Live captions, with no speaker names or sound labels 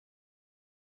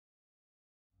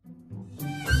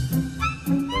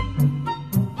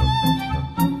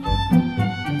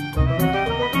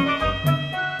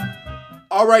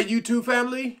All right, YouTube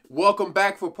family, welcome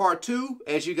back for part 2.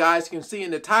 As you guys can see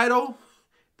in the title,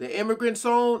 the immigrant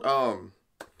song.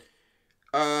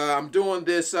 I'm doing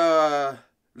this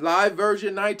live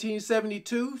version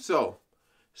 1972, so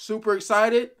super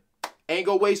excited. Ain't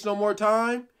gonna waste no more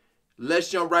time. Let's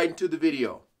jump right into the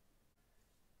video.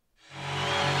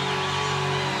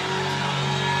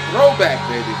 Throwback,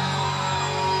 baby.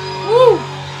 Woo!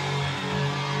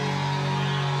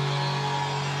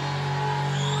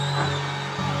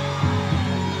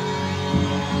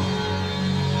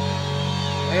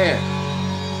 Man.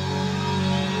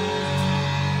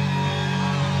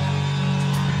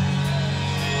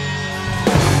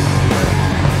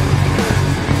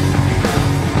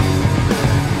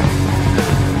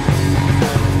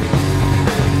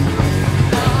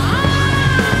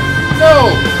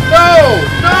 No!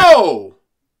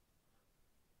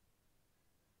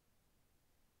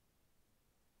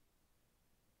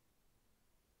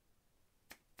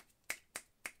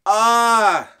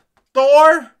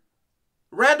 Thor,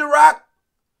 Ragnarok,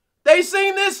 they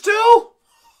sing this too?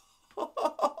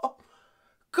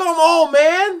 Come on,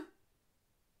 man.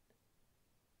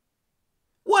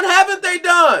 What haven't they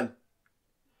done?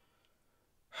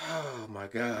 Oh my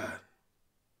God.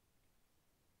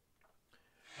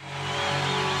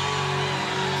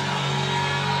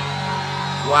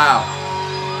 Wow.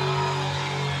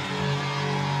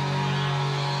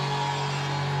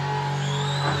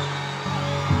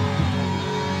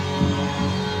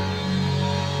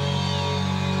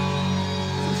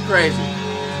 This is crazy.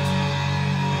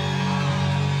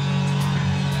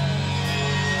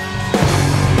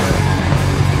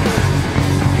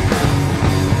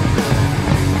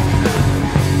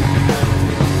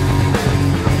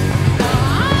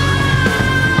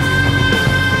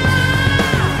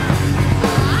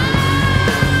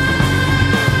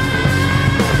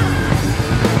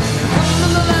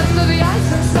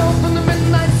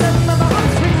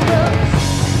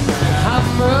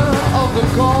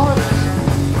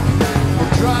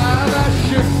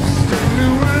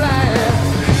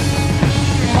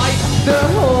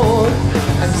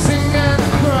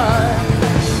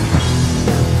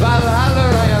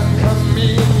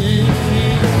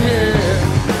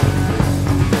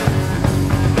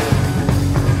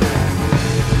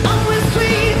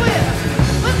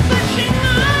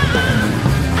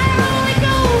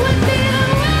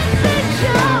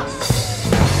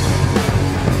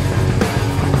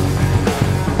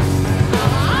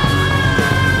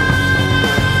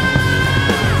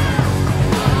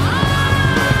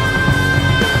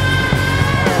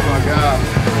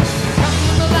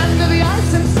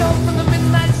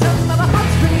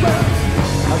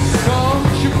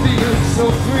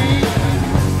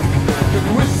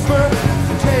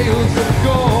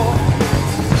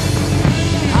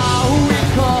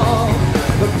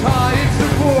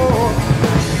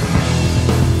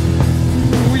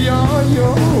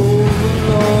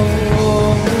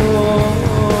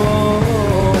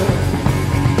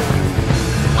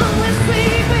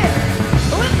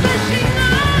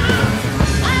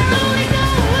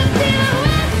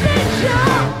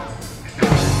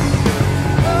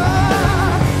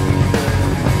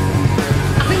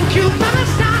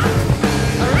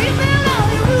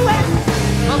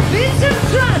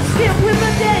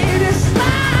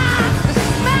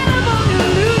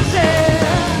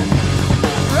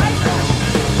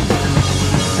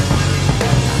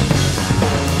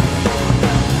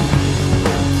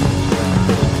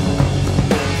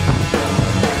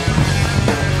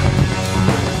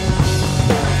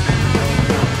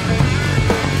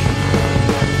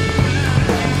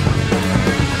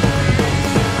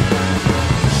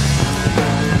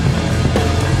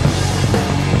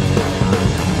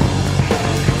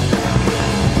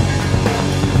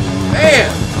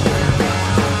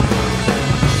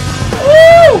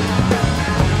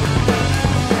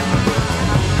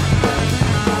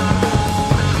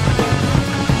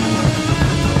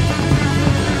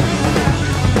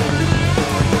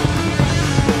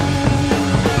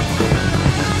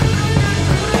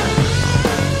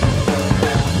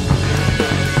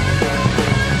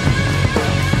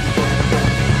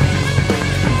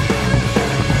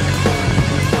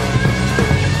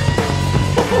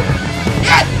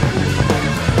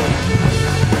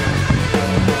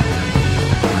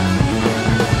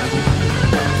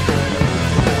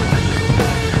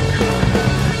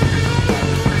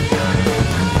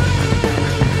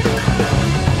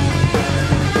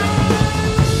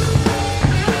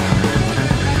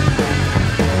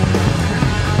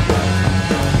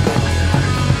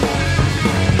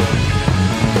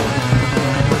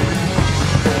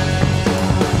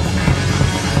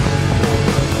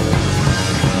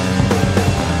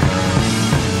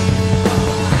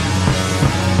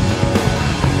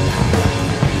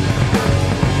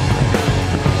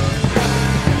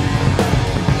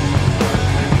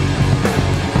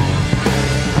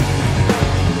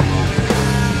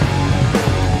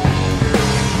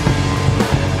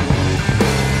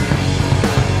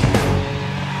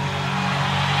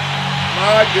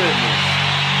 My goodness.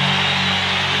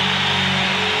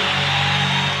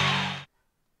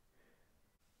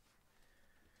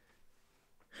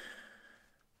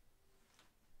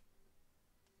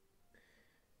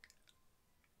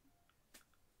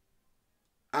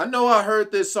 I know I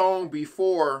heard this song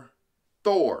before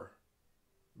Thor,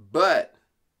 but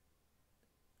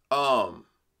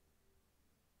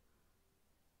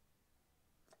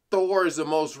Thor is the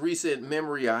most recent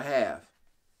memory I have.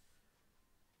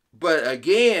 But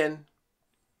again,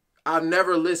 I've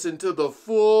never listened to the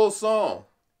full song.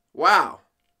 Wow.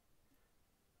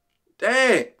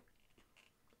 Dang.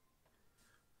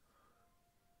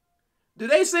 Do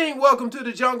they sing Welcome to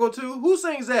the Jungle too? Who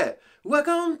sings that?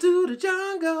 Welcome to the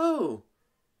Jungle.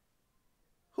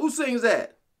 Who sings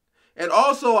that? And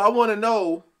also, I want to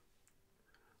know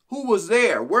who was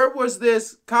there. Where was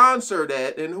this concert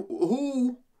at? And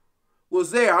who was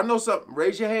there? I know something.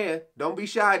 Raise your hand. Don't be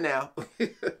shy now.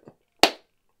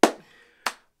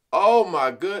 Oh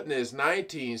my goodness,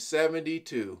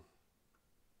 1972.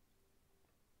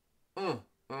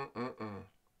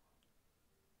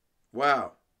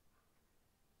 Wow.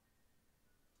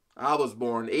 I was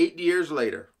born 8 years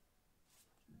later.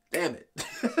 Damn it.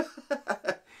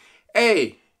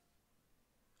 Hey.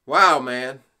 Wow,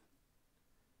 man.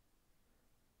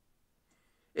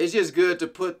 It's just good to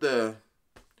put the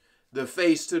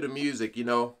face to the music, you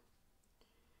know.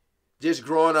 Just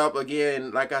growing up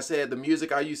again, like I said, the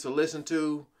music I used to listen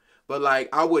to, but like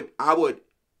I would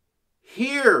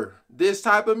hear this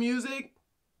type of music,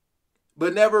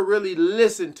 but never really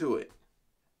listen to it.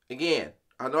 Again,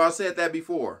 I know I said that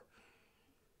before.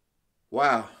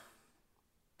 Wow.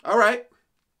 All right.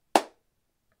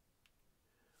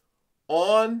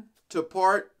 On to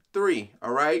part 3,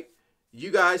 all right? You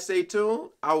guys stay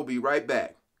tuned. I will be right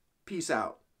back. Peace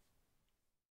out.